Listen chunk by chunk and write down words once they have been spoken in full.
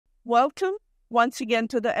welcome once again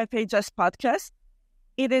to the FHS podcast.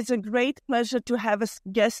 It is a great pleasure to have a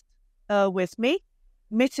guest with me,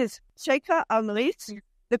 Mrs. Shaikha Al Nowais,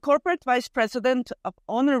 the Corporate Vice President of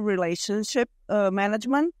Owner Relationship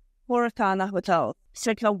Management for Rotana Hotel.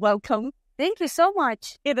 Shaikha, welcome. Thank you so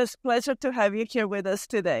much. It is a pleasure to have you here with us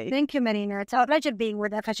today. Thank you, Marina. It's a pleasure being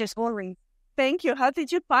with FHS always. Thank you. How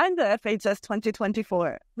did you find the FHS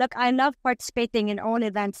 2024? Look, I love participating in all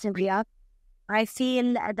events in Riyadh. I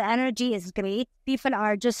feel the energy is great. People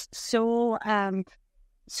are just so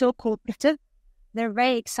cooperative. They're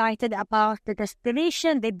very excited about the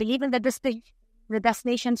destination. They believe in the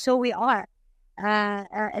destination. So we are.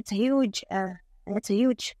 It's a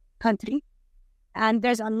huge country, and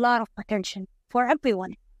there's a lot of potential for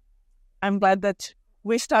everyone. I'm glad that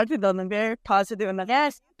we started on a very positive note.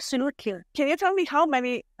 Yes, absolutely. Can you tell me how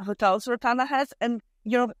many hotels Rotana has? And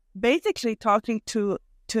you're basically talking to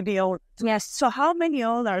the owners. Yes. So how many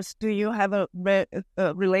owners do you have a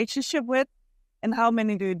relationship with, and how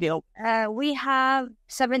many do you deal? We have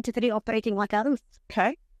 73 operating hotels.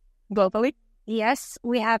 Okay. Globally? Yes,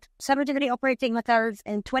 we have 73 operating hotels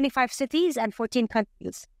in 25 cities and 14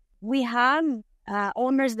 countries. We have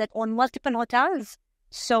owners that own multiple hotels.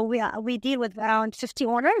 So we deal with around 50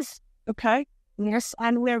 owners. Okay. Yes,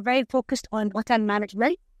 and we're very focused on hotel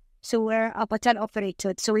management. So we're a hotel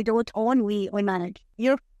operator. So we don't own, we manage.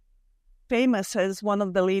 You're famous as one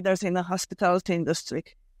of the leaders in the hospitality industry.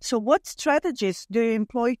 So what strategies do you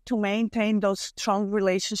employ to maintain those strong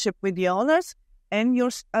relationships with the owners and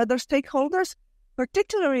your other stakeholders,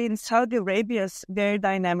 particularly in Saudi Arabia's very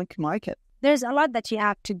dynamic market? There's a lot that you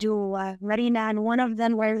have to do, Marina, and one of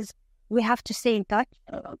them was we have to stay in touch.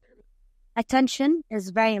 Attention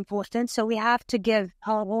is very important. So we have to give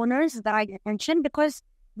our owners the right attention because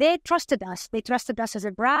they trusted us. They trusted us as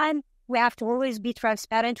a brand. We have to always be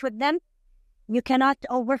transparent with them. You cannot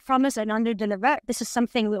overpromise and underdeliver. This is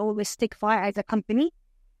something we always stick by as a company.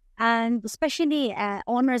 And especially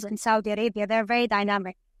owners in Saudi Arabia, they're very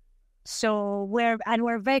dynamic. So we're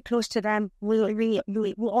very close to them. We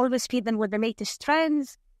always feed them with the latest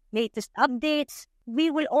trends, latest updates. We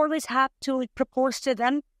will always have to propose to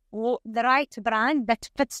them the right brand that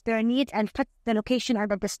fits their needs and fits the location or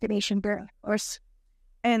the destination, of course.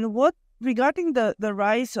 And what regarding the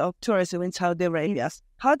rise of tourism in Saudi Arabia,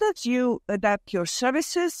 how did you adapt your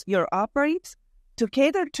services, your offerings to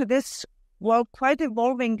cater to this quite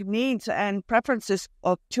evolving needs and preferences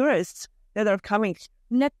of tourists that are coming?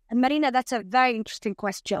 Marina, that's a very interesting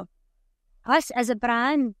question. Us as a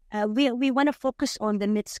brand, we want to focus on the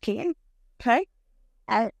mid-scale. Okay.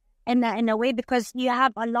 In a way, because you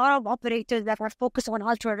have a lot of operators that are focused on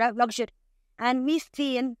ultra luxury, and we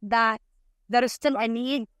feel that there is still a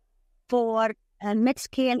need for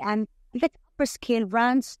mid-scale and upper-scale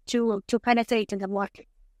brands to penetrate in the market,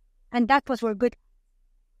 and that's what we're good.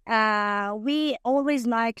 We always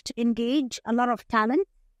like to engage a lot of talent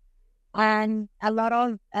and a lot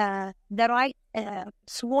of the right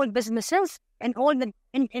small businesses and all the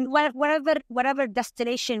in whatever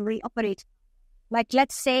destination we operate. Like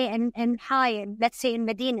let's say in Hyatt, let's say in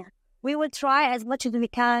Medina, we will try as much as we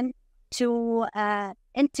can to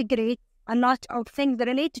integrate a lot of things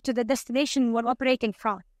related to the destination we're operating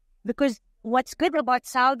from. Because what's good about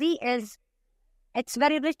Saudi is it's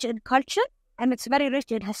very rich in culture and it's very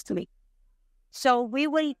rich in history. So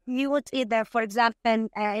you would either, for example,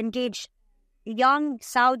 engage young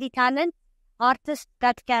Saudi talent, artists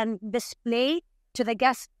that can display to the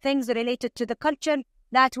guests things related to the culture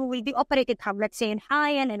that we will be operating from, let's say in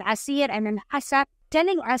Hyatt, in Asir, and in Hassa.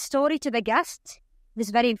 Telling a story to the guest is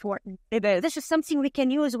very important. It is. This is something we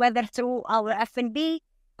can use whether through our F&B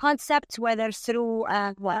concepts, whether through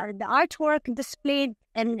the artwork displayed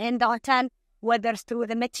in the hotel, whether through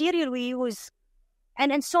the material we use,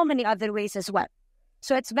 and in so many other ways as well.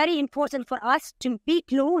 So it's very important for us to be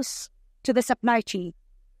close to the supply chain,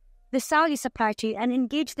 the Saudi supply chain, and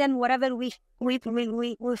engage them wherever we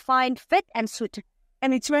find fit and suited.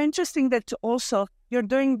 And it's very interesting that also you're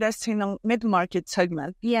doing this in a mid-market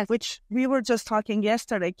segment, yes, which we were just talking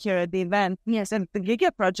yesterday here at the event. Yes. And the Giga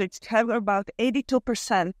projects have about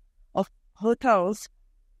 82% of hotels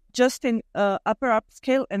just in upper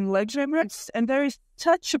upscale and luxury markets. And there is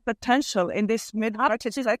such a potential in this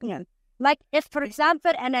mid-market segment. Like if, for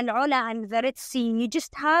example, in Al Ula and the Red Sea, you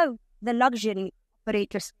just have the luxury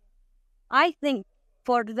operators. I think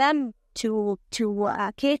for them to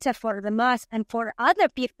cater for the mass and for other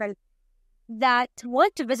people that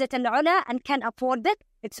want to visit Al Ula and can afford it,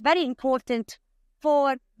 it's very important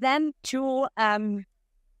for them to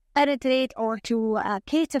penetrate or to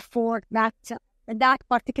cater for that that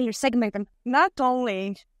particular segment. Not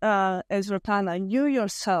only as Rotana, you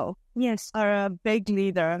yourself Yes. are a big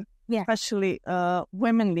leader, Yeah. especially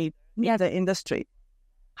women lead in the industry.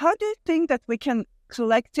 How do you think that we can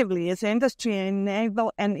collectively, as an industry,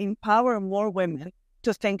 enable and empower more women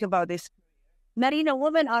to think about this? Marina,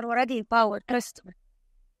 women are already empowered.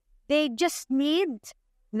 They just need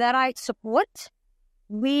the right support.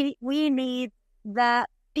 We need the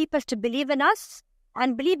people to believe in us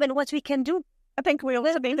and believe in what we can do. I think we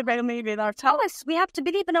also need to believe in ourselves. Yes, we have to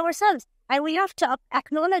believe in ourselves, and we have to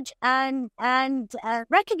acknowledge and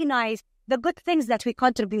recognize the good things that we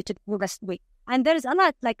contributed to this week. And there's a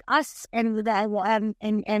lot like us in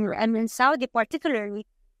Saudi particularly.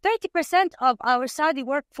 30% of our Saudi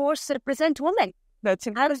workforce represent women. That's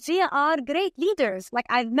incredible. And they are great leaders. Like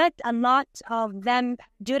I've met a lot of them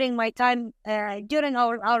during my time, during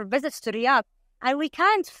our visits to Riyadh. And we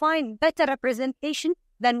can't find better representation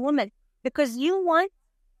than women, because you want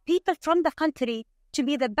people from the country to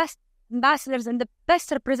be the best ambassadors and the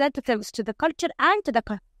best representatives to the culture and to the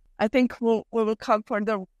country. I think we will conquer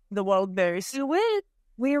the world very soon.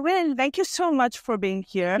 We will. Thank you so much for being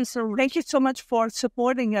here. Thank you so much for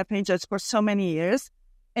supporting FHS for so many years.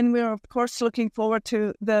 And we're, of course, looking forward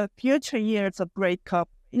to the future years of great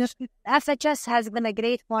cooperation. FHS has been a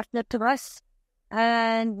great partner to us,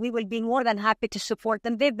 and we will be more than happy to support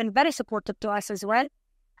them. They've been very supportive to us as well,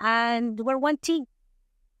 and we're one team.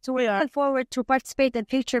 So we're looking forward to participate in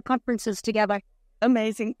future conferences together.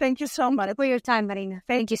 Amazing. Thank you so much for your time, Marina.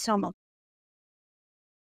 Thank you so much.